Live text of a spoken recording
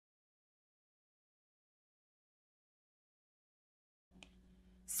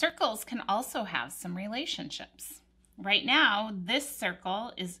Circles can also have some relationships. Right now, this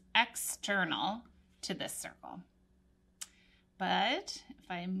circle is external to this circle. But if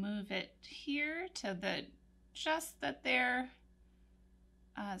I move it here to just that their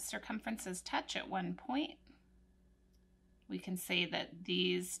circumferences touch at one point, we can say that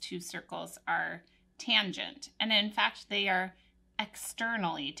these two circles are tangent. And in fact, they are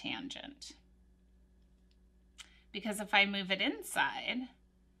externally tangent. Because if I move it inside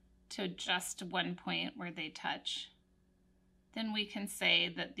to just one point where they touch, then we can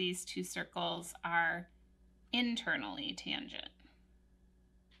say that these two circles are internally tangent.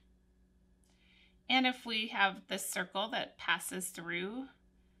 And if we have this circle that passes through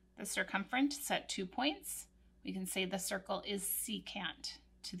the circumference at 2 points, we can say the circle is secant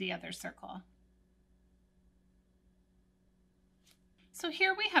to the other circle. So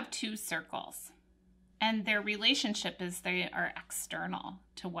here we have two circles, and their relationship is they are external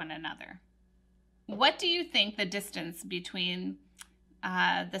to one another. What do you think the distance between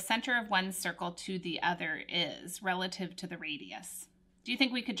the center of one circle to the other is relative to the radius? Do you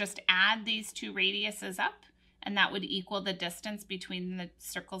think we could just add these two radiuses up and that would equal the distance between the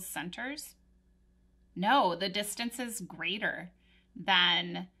circle's centers? No, the distance is greater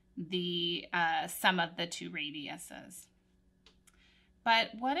than the sum of the two radiuses. But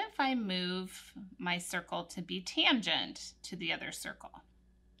what if I move my circle to be tangent to the other circle?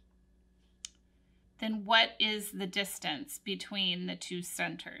 Then what is the distance between the two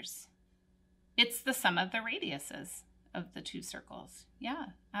centers? It's the sum of the radiuses of the two circles. Yeah,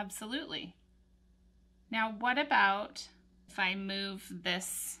 absolutely. Now, what about if I move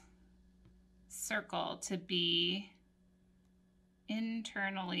this circle to be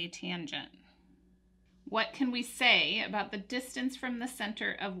internally tangent? What can we say about the distance from the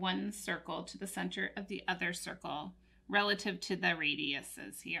center of one circle to the center of the other circle relative to the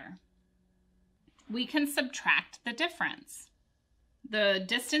radiuses here? We can subtract the difference. The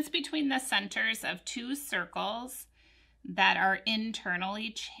distance between the centers of two circles that are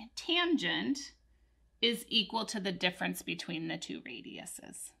internally tangent is equal to the difference between the two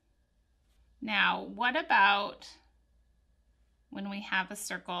radiuses. Now, what about when we have a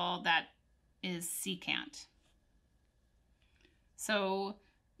circle that is secant? So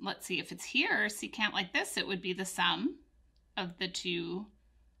let's see, if it's here, secant like this, it would be the sum of the two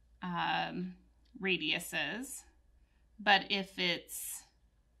radiuses. But if it's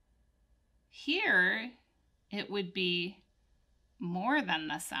here, it would be more than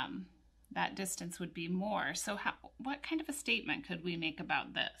the sum. That distance would be more. So what kind of a statement could we make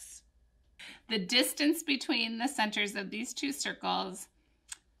about this? The distance between the centers of these two circles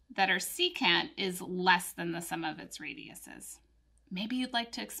that are secant is less than the sum of its radiuses. Maybe you'd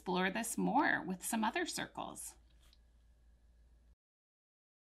like to explore this more with some other circles.